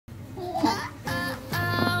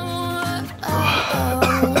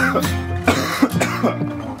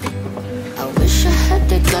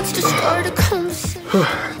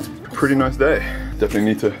Pretty nice day. Definitely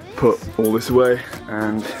need to put all this away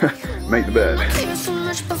and make the bed.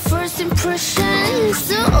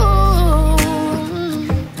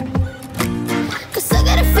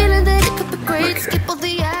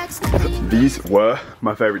 These were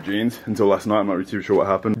my favorite jeans until last night. I'm not really too sure what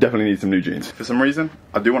happened. Definitely need some new jeans. For some reason,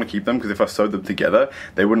 I do want to keep them because if I sewed them together,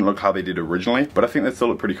 they wouldn't look how they did originally, but I think they still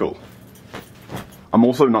look pretty cool. I'm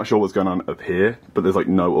also not sure what's going on up here, but there's like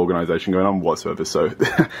no organization going on whatsoever, so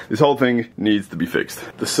this whole thing needs to be fixed.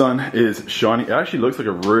 The sun is shining. It actually looks like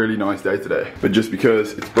a really nice day today, but just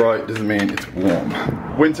because it's bright doesn't mean it's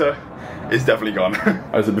warm. Winter is definitely gone.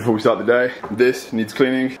 As I said before we start the day, this needs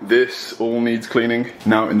cleaning, this all needs cleaning.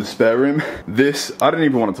 Now in the spare room, this, I don't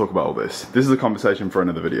even want to talk about all this. This is a conversation for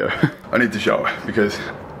another video. I need to shower because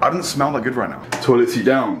I don't smell that good right now. Toilet seat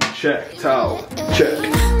down, check. Towel, check.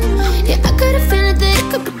 Yeah, I got a feeling that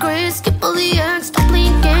it could be great. Skip all the acts, stop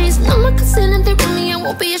playing games. No one can say that they really, I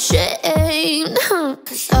won't be ashamed.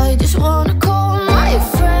 Cause I just wanna call my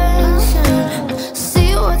friends and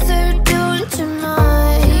see what they're doing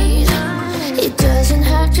tonight. It doesn't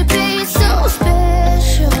have to be so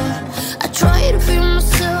special. I try to be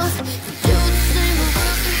myself. Do the same.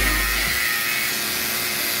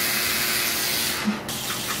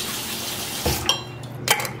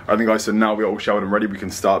 I think guys, so now we're all showered and ready, we can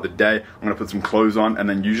start the day. I'm gonna put some clothes on, and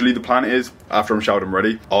then usually the plan is, after I'm showered and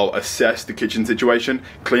ready, I'll assess the kitchen situation,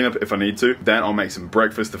 clean up if I need to, then I'll make some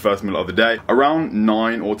breakfast the first meal of the day. Around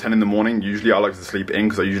 9 or 10 in the morning, usually I like to sleep in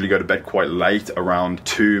because I usually go to bed quite late, around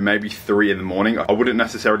 2, maybe 3 in the morning. I wouldn't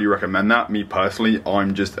necessarily recommend that. Me personally,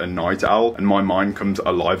 I'm just a night owl, and my mind comes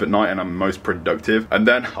alive at night, and I'm most productive. And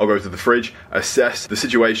then I'll go to the fridge, assess the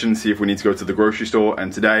situation, see if we need to go to the grocery store,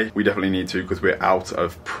 and today we definitely need to because we're out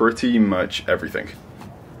of pretty much everything.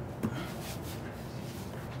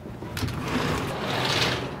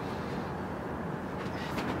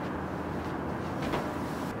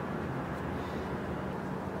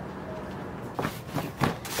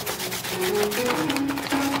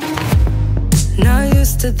 Not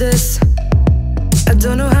used to this. I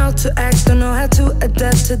don't know how to act, don't know how to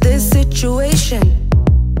adapt to this situation.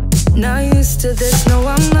 Not used to this, no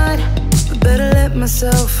I'm not, but better let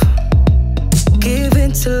myself give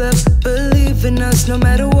in to love, believe in us, no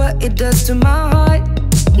matter what it does to my heart.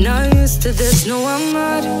 Not used to this, no I'm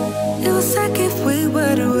not. It was like if we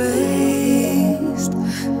were to waste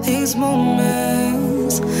these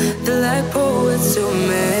moments, they're like poets to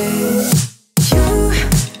me.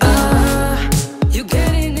 You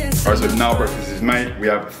getting it. Alright, so now breakfast is made. We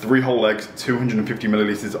have 3 whole eggs, 250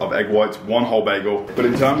 milliliters of egg whites, 1 whole bagel. But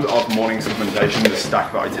in terms of morning supplementation, the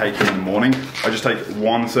stack that I take in the morning, I just take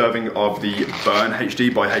 1 serving of the Burn HD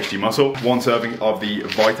by HD Muscle, 1 serving of the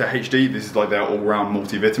Vita HD. This is like their all-round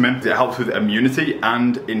multivitamin. It helps with immunity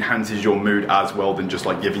and enhances your mood as well than just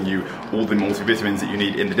like giving you all the multivitamins that you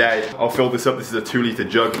need in the day. I'll fill this up. This is a 2-liter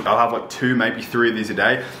jug. I'll have like 2, maybe 3 of these a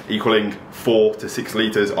day, equaling 4 to 6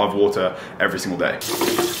 liters of water every single day.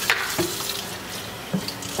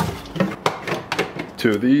 2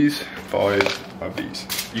 of these, 5 of these.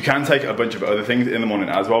 You can take a bunch of other things in the morning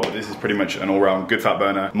as well, but this is pretty much an all-round good fat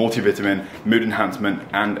burner, multivitamin, mood enhancement,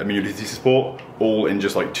 and immunity support, all in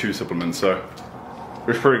just like 2 supplements, so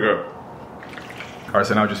it's pretty good. Alright,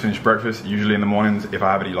 so now I just finished breakfast. Usually in the mornings, if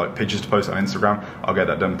I have any like pictures to post on Instagram, I'll get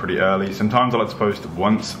that done pretty early. Sometimes I like to post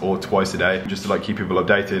once or twice a day, just to like keep people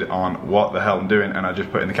updated on what the hell I'm doing, and I just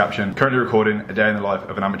put in the caption, currently recording a day in the life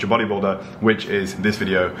of an amateur bodybuilder, which is this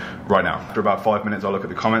video right now. After about 5 minutes, I'll look at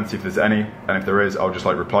the comments, see if there's any, and if there is, I'll just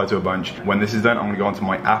like reply to a bunch. When this is done, I'm gonna go onto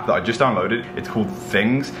my app that I just downloaded. It's called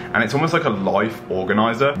Things, and it's almost like a life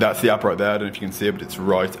organizer. That's the app right there. I don't know if you can see it, but it's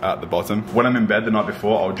right at the bottom. When I'm in bed the night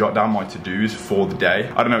before, I'll jot down my to-dos for the day.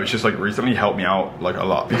 I don't know, it's just like recently helped me out like a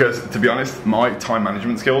lot, because to be honest, my time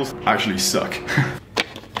management skills actually suck.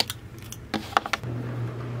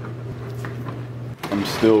 I'm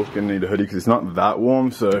still gonna need a hoodie because it's not that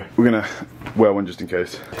warm, so we're gonna wear one just in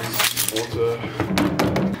case. Water.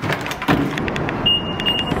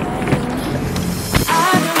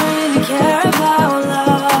 I don't really care about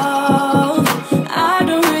love. I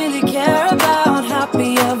don't really care about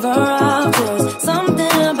happy ever after.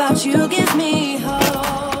 Something about you gives me hope.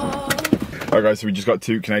 Alright guys, so we just got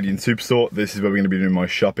to Canadian Superstore. This is where we're going to be doing my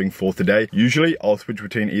shopping for today. Usually I'll switch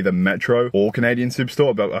between either Metro or Canadian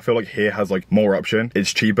Superstore, but I feel like here has like more option.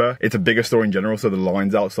 It's cheaper. It's a bigger store in general, so the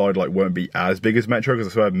lines outside like won't be as big as Metro,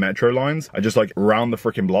 because I swear Metro lines are just like around the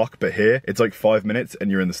freaking block, but here it's like 5 minutes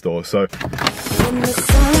and you're in the store. So when the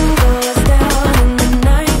sun goes down and the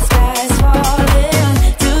night sky's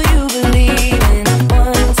falling, do you believe in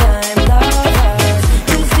one-time love?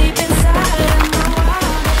 You sleep inside of my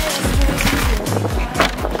wildest dreams.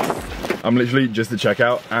 I'm literally just at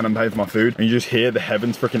checkout and I'm paying for my food, and you just hear the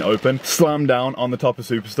heavens freaking open, slam down on the top of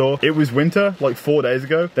Superstore. It was winter like 4 days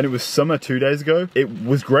ago, then it was summer 2 days ago. It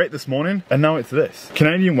was great this morning, and now it's this.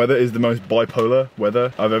 Canadian weather is the most bipolar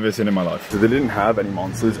weather I've ever seen in my life. So they didn't have any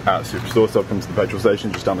monsters at Superstore, so I've come to the petrol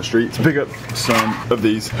station just down the street to pick up some of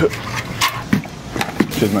these.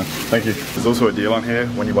 Cheers, man. Thank you. There's also a deal on here.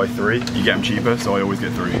 When you buy 3, you get them cheaper, so I always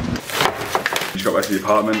get 3. Just got back to the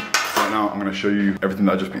apartment. Right now, I'm gonna show you everything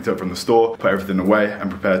that I just picked up from the store, put everything away, and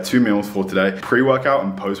prepare 2 meals for today. Pre-workout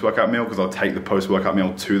and post-workout meal, because I'll take the post-workout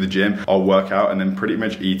meal to the gym. I'll work out and then pretty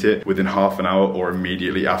much eat it within half an hour or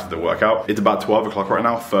immediately after the workout. It's about 12 o'clock right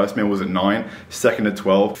now. First meal was at 9, second at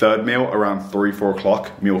 12, third meal around 3, 4 o'clock,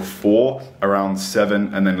 meal 4 around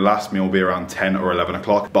 7, and then last meal will be around 10 or 11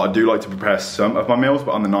 o'clock. But I do like to prepare some of my meals,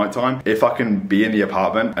 but on the night time, if I can be in the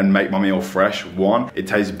apartment and make my meal fresh, 1, it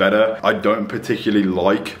tastes better. I don't particularly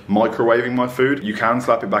like microwaving my food. You can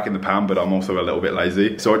slap it back in the pan, but I'm also a little bit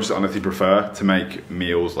lazy. So I just honestly prefer to make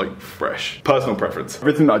meals like fresh. Personal preference.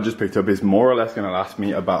 Everything that I just picked up is more or less gonna last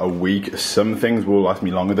me about a week. Some things will last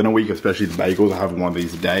me longer than a week, especially the bagels. I have one of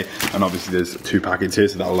these a day. And obviously there's 2 packets here,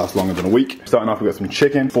 so that'll last longer than a week. Starting off, we've got some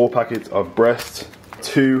chicken, 4 packets of breast,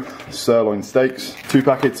 2 sirloin steaks, 2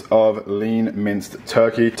 packets of lean minced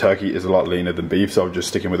turkey. Turkey is a lot leaner than beef, so I'm just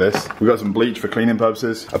sticking with this. We've got some bleach for cleaning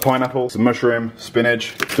purposes, a pineapple, some mushroom,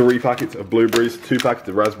 spinach, 3 packets of blueberries, 2 packets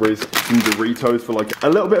of raspberries, some Doritos for like a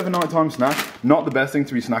little bit of a nighttime snack. Not the best thing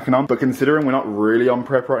to be snacking on, but considering we're not really on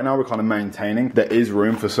prep right now, we're kind of maintaining, there is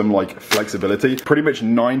room for some like flexibility. Pretty much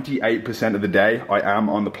 98% of the day, I am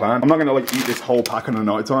on the plan. I'm not gonna like eat this whole pack on a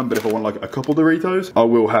nighttime, but if I want like a couple Doritos, I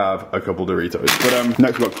will have a couple Doritos. But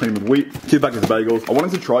next we've got cream of wheat, 2 packets of bagels. I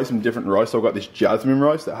wanted to try some different rice, so I've got this jasmine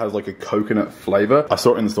rice that has like a coconut flavor. I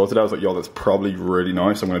saw it in the store today, I was like, yo, that's probably really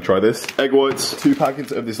nice. I'm gonna try this. Egg whites, 2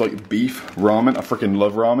 packets of this like beef ramen. I freaking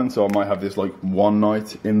love ramen, so I might have this like one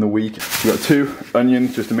night in the week. We got 2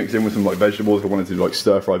 onions just to mix in with some like vegetables if I wanted to do like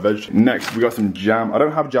stir fry veg. Next, we got some jam. I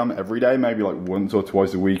don't have jam every day, maybe like once or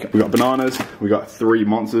twice a week. We got bananas, we got 3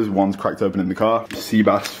 monsters, one's cracked open in the car. Sea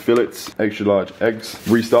bass fillets, extra large eggs,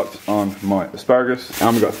 restocked on my asparagus.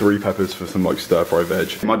 And we got 3 peppers for some like stir fry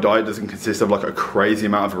veg. My diet doesn't consist of like a crazy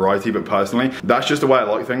amount of variety, but personally, that's just the way I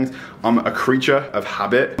like things. I'm a creature of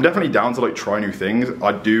habit. I'm definitely down to like try new things.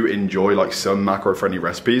 I do enjoy like some macro friendly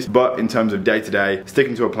recipes, but in terms of day to day,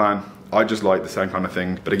 sticking to a plan, I just like the same kind of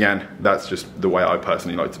thing. But again, that's just the way I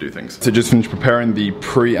personally like to do things. So just finished preparing the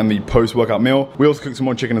pre and the post workout meal. We also cooked some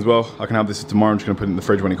more chicken as well. I can have this tomorrow. I'm just gonna put it in the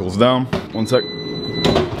fridge when it cools down. One sec.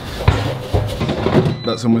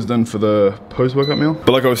 That's almost done for the post-workout meal.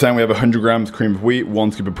 But like I was saying, we have 100 grams cream of wheat,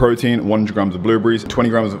 1 scoop of protein, 100 grams of blueberries, 20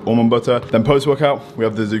 grams of almond butter. Then post-workout, we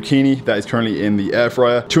have the zucchini that is currently in the air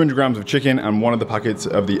fryer, 200 grams of chicken, and 1 of the packets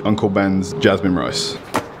of the Uncle Ben's jasmine rice.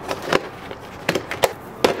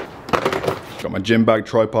 Got my gym bag,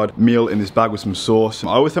 tripod, meal in this bag with some sauce. I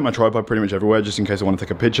always take my tripod pretty much everywhere just in case I want to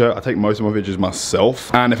take a picture. I take most of my pictures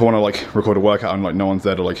myself. And if I want to like record a workout and like no one's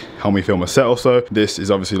there to like help me film a set or so, this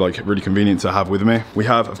is obviously like really convenient to have with me. We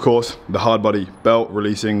have, of course, the hard body belt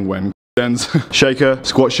releasing when ends, shaker,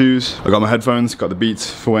 squat shoes. I got my headphones, got the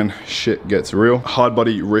Beats for when shit gets real. Hard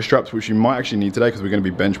body wrist straps, which you might actually need today because we're going to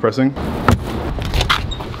be bench pressing.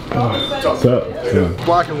 What's up? Yeah.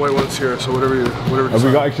 Black and white ones here, so whatever. Have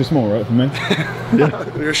we got extra small, right, for me?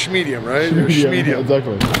 Yeah. You're medium, right? You're medium.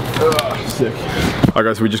 Exactly. Sick. Alright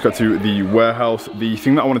guys, so we just got to the warehouse. The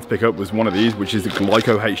thing that I wanted to pick up was one of these, which is the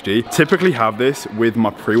Glyco HD. Typically have this with my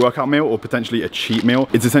pre-workout meal or potentially a cheat meal.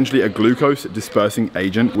 It's essentially a glucose dispersing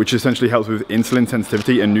agent, which essentially helps with insulin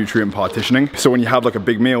sensitivity and nutrient partitioning. So when you have like a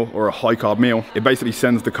big meal or a high carb meal, it basically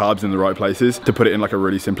sends the carbs in the right places to put it in like a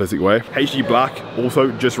really simplistic way. HD Black also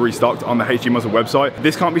just restocked on the HD Muscle website.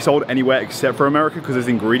 This can't be sold anywhere except for America because there's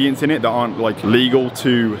ingredients in it that aren't like legal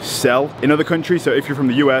to sell in other countries. So if you're from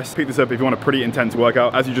the US, pick this up if you want a pretty intense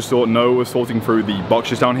workout. As you just saw, Noah was sorting through the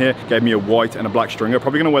boxes down here, gave me a white and a black stringer.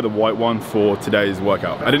 Probably gonna wear the white one for today's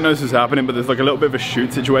workout. I didn't know this was happening, but there's like a little bit of a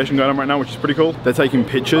shoot situation going on right now, which is pretty cool. They're taking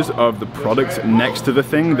pictures of the products next to the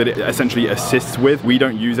thing that it essentially assists with. We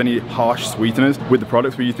don't use any harsh sweeteners with the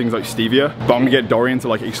products. We use things like stevia, but I'm gonna get Dorian to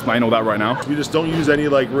like explain all that right now. We just don't use any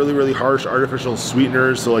like really harsh artificial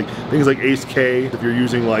sweeteners. So like things like Ace K, if you're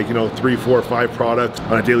using like, you know, 3, 4, 5 products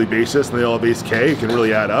on a daily basis and they all have Ace K, it can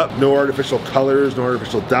really add up. No artificial colors, no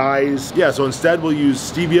artificial dyes. Yeah, so instead we'll use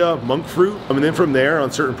stevia, monk fruit. And then from there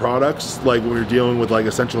on certain products, like when we're dealing with like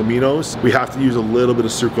essential aminos, we have to use a little bit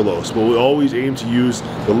of sucralose, but we always aim to use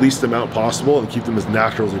the least amount possible and keep them as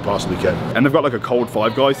natural as we possibly can. And they've got like a cold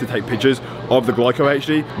 5 guys to take pictures of the Glyco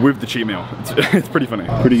HD with the cheat meal. It's pretty funny.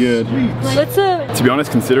 Pretty good. What's up? To be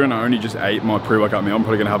honest, considering I only just ate my pre-workout meal. I'm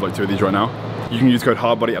probably gonna have like 2 of these right now. You can use code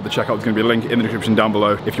HARDBODY at the checkout. There's gonna be a link in the description down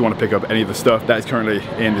below if you want to pick up any of the stuff that is currently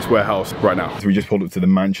in this warehouse right now. So we just pulled up to the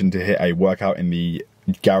mansion to hit a workout in the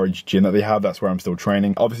garage gym that they have. That's where I'm still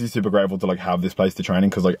training. Obviously super grateful to like have this place to train in,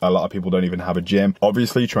 because like a lot of people don't even have a gym.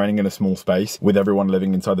 Obviously training in a small space with everyone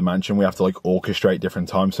living inside the mansion, we have to like orchestrate different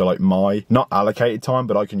times. So like my not allocated time,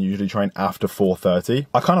 but I can usually train after 4:30.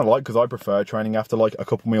 I kind of like, because I prefer training after like a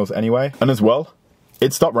couple meals anyway. And as well,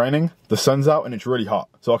 it stopped raining, the sun's out, and it's really hot.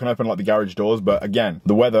 So I can open like the garage doors, but again,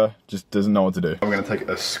 the weather just doesn't know what to do. I'm gonna take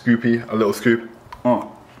a little scoop.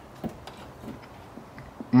 Oh.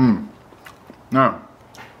 No.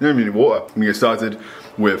 You don't even need water. I'm gonna get started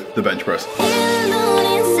with the bench press.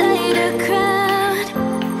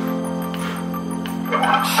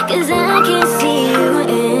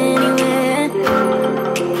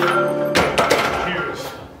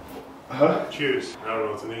 Cheers. Huh? Cheers. I don't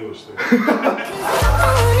know, it's an English thing.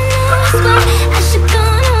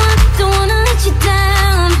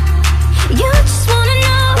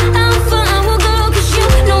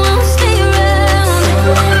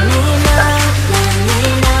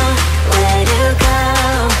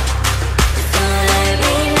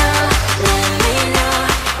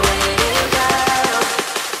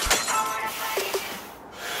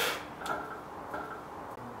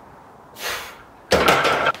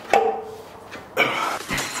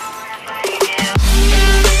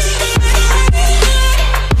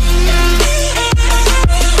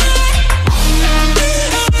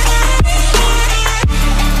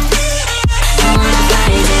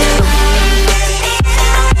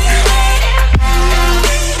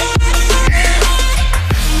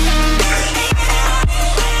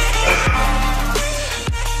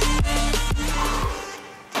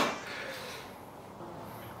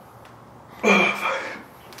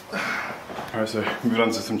 Alright, so moving on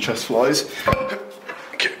to some chest flies.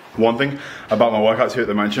 Okay. One thing about my workouts here at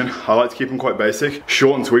the mansion, I like to keep them quite basic,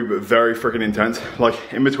 short and sweet, but very freaking intense. Like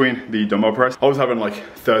in between the dumbbell press, I was having like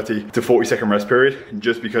 30 to 40 second rest period,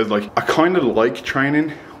 just because like I kind of like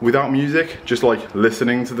training without music, just like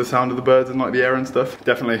listening to the sound of the birds and like the air and stuff.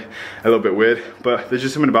 Definitely a little bit weird, but there's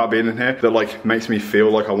just something about being in here that like makes me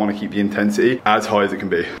feel like I want to keep the intensity as high as it can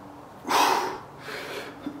be.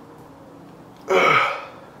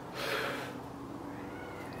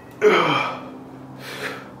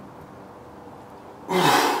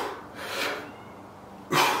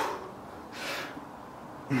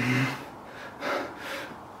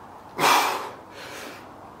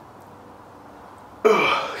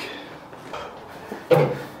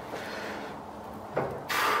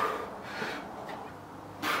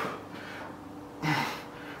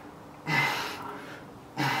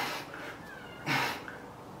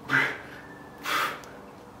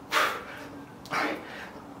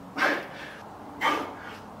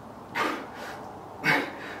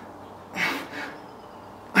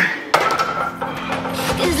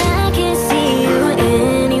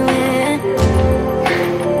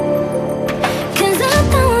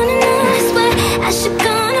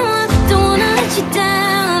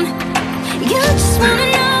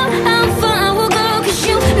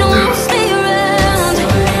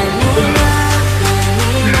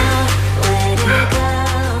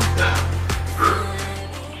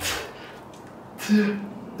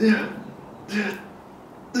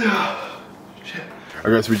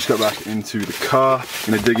 Okay, so we just got back into the car.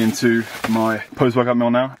 I'm gonna dig into my post-workout meal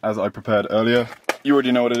now, as I prepared earlier. You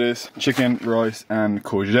already know what it is: chicken, rice, and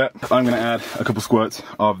courgette. I'm gonna add a couple squirts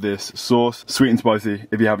of this sauce, sweet and spicy.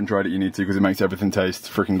 If you haven't tried it, you need to, because it makes everything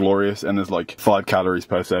taste freaking glorious, and there's like 5 calories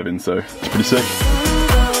per serving, so it's pretty sick.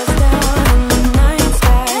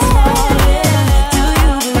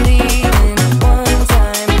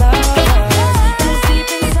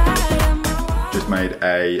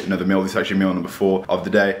 Another meal. This is actually meal number 4 of the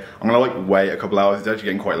day. I'm gonna like wait a couple hours. It's actually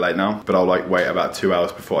getting quite late now, but I'll like wait about 2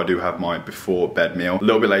 hours before I do have my before bed meal. A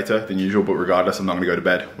little bit later than usual, but regardless, I'm not gonna go to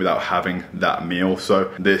bed without having that meal.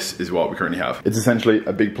 So this is what we currently have. It's essentially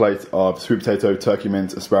a big plate of sweet potato, turkey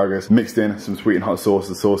mince, asparagus, mixed in some sweet and hot sauce,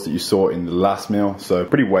 the sauce that you saw in the last meal. So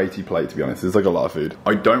pretty weighty plate, to be honest. It's like a lot of food.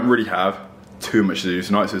 I don't really have too much to do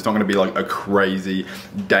tonight, so it's not gonna be like a crazy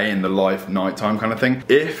day in the life nighttime kind of thing.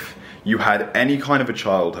 If you had any kind of a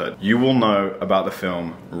childhood, you will know about the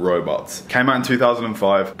film Robots. Came out in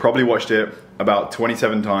 2005, probably watched it about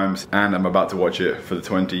 27 times, and I'm about to watch it for the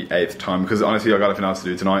 28th time, because honestly I got nothing else to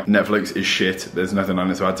do tonight. Netflix is shit, there's nothing on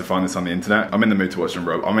it, so I had to find this on the internet. I'm in the mood to watch some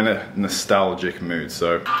Robots. I'm in a nostalgic mood,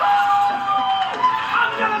 so.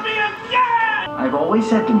 I'm gonna be a dad! I've always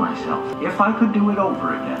said to myself, if I could do it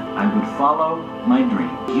over again, I would follow my dream.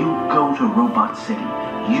 You go to Robot City,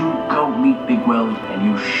 you go meet Big Weld, and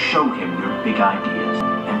you show him your big ideas.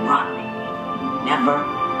 And Rodney, never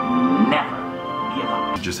give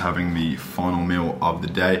up. Just having the final meal of the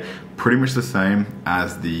day, pretty much the same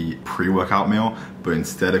as the pre-workout meal, but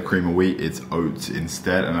instead of cream of wheat, it's oats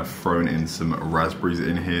instead, and I've thrown in some raspberries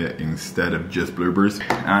in here instead of just blueberries.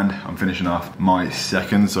 And I'm finishing off my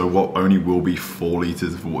second, so what only will be 4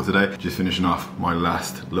 liters of water today, just finishing off my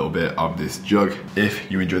last little bit of this jug.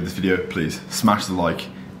 If you enjoyed this video, please smash the like.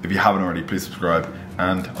 If you haven't already, please subscribe,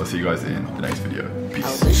 and I'll see you guys in the next video.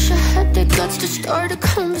 Peace. I wish I had the guts to start a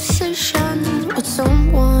conversation with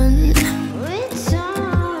someone.